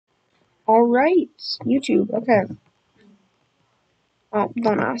Alright, YouTube, okay. Oh,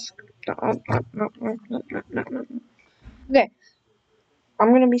 don't ask. No. Okay,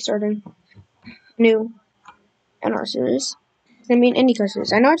 I'm gonna be starting a new NR series. It's gonna be an Indycar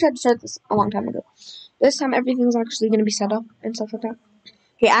series. I know I tried to start this a long time ago. This time everything's actually gonna be set up and stuff like that.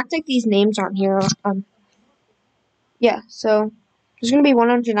 Okay, act like these names aren't here. Yeah, so there's gonna be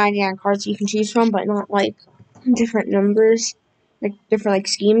 199 cards you can choose from, but not like different numbers, like different like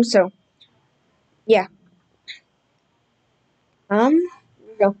schemes. So yeah. Here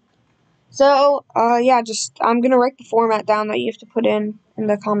we go. So, yeah, I'm gonna write the format down that you have to put in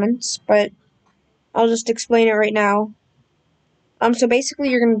the comments, but I'll just explain it right now. So basically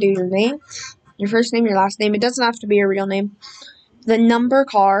you're gonna do your name, your first name, your last name. It doesn't have to be a real name. The number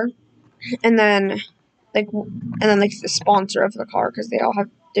car, and then, like the sponsor of the car, because they all have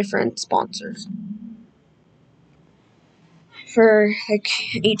different sponsors. For, like,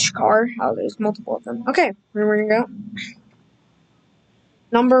 each car, there's multiple of them. Okay, where we're gonna go.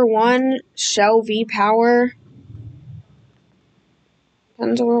 Number 1, Shell V-Power.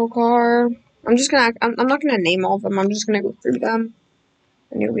 Pennzoil car. I'm not gonna name all of them. I'm just gonna go through them,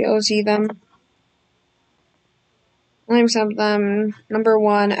 and you'll be able to see them. Name some of them. Number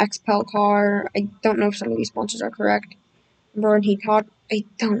 1, XPEL car. I don't know if some of these sponsors are correct. Number 1, he taught. I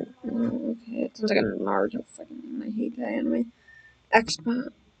don't know. Okay, it sounds like a Naruto fucking name. I hate that anime.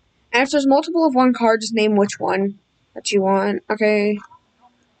 XPEL. And if there's multiple of one car, just name which one that you want. Okay.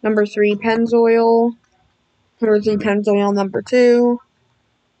 Number 3, Pennzoil. Number 3, Pennzoil. Number 2.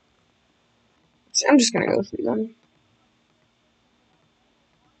 I'm just gonna go through them.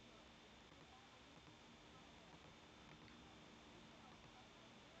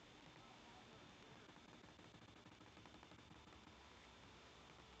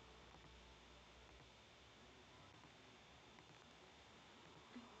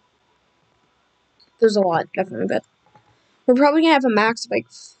 There's a lot, definitely, but we're probably gonna have a max of like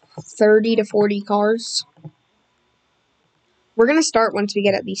 30 to 40 cars. We're gonna start once we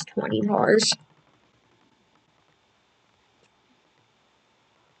get at least 20 cars.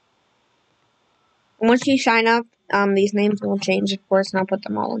 And once you sign up, these names will change, of course, and I'll put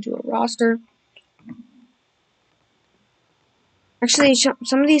them all into a roster. Actually,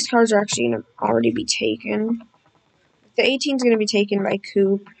 some of these cars are actually gonna already be taken. The 18 is gonna be taken by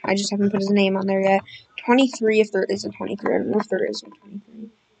Coop. I just haven't put his name on there yet. 23, if there is a 23, I don't know if there is a 23.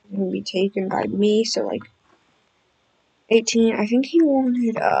 It's gonna be taken by me, so like 18. I think he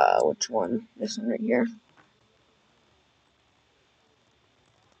wanted which one? This one right here.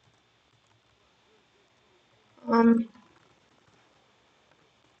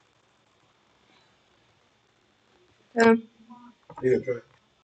 Yeah.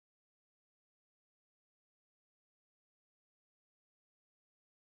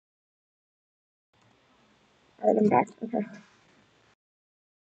 Alright, I'm back. Okay.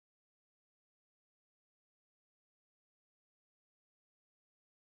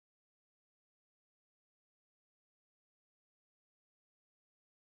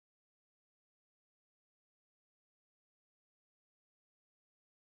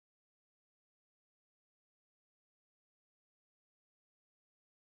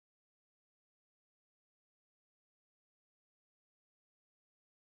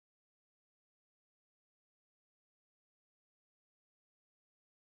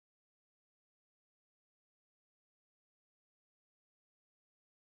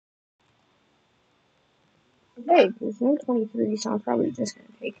 Okay, there's no 23, so I'm probably just gonna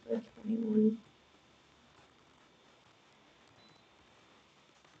take the 21.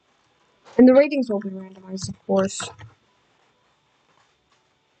 And the ratings will be randomized, of course.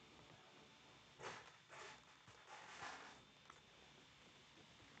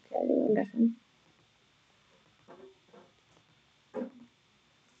 Okay, I'm guessing.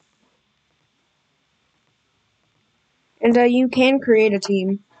 And you can create a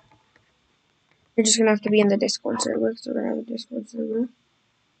team. You're just gonna have to be in the Discord server, so we're gonna have a Discord server.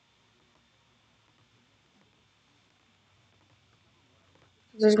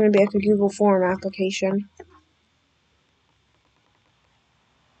 There's gonna be like a Google Form application.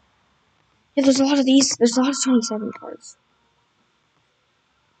 Yeah, there's a lot of these. There's a lot of 27 cards.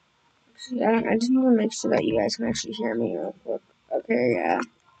 Actually, I just want to make sure that you guys can actually hear me real quick. Okay, yeah.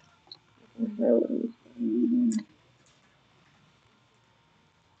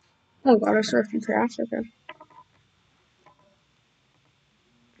 Oh god, I saw a few crafts. Okay.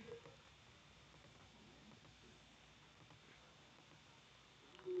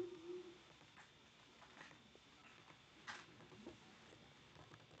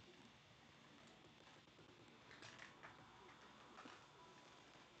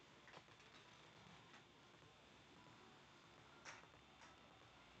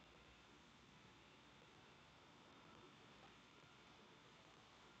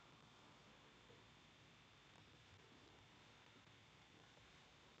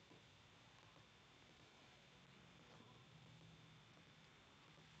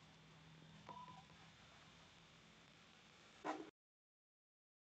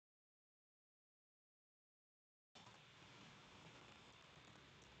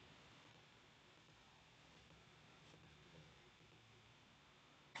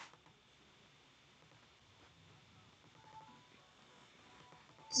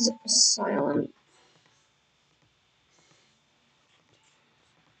 Silent.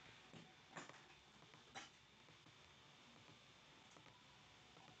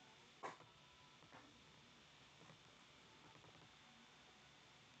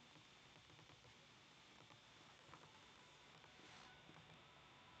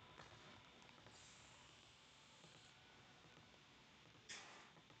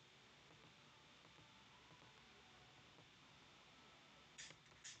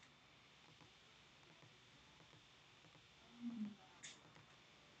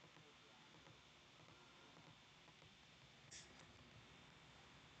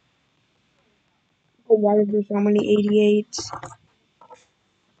 Why are there so many 88s?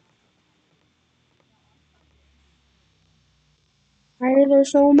 Why are there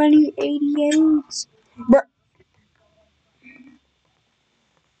so many 88s? Bruh.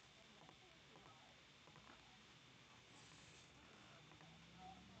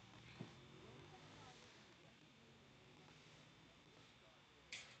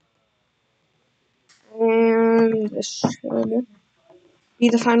 And this should be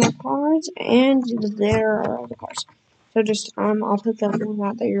the final cards, and there are all the cards. So just I'll put the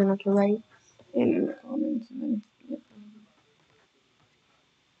format that you're going to write in the comments, and then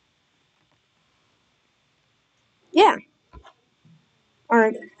yeah. All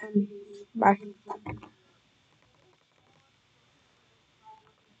right. Bye.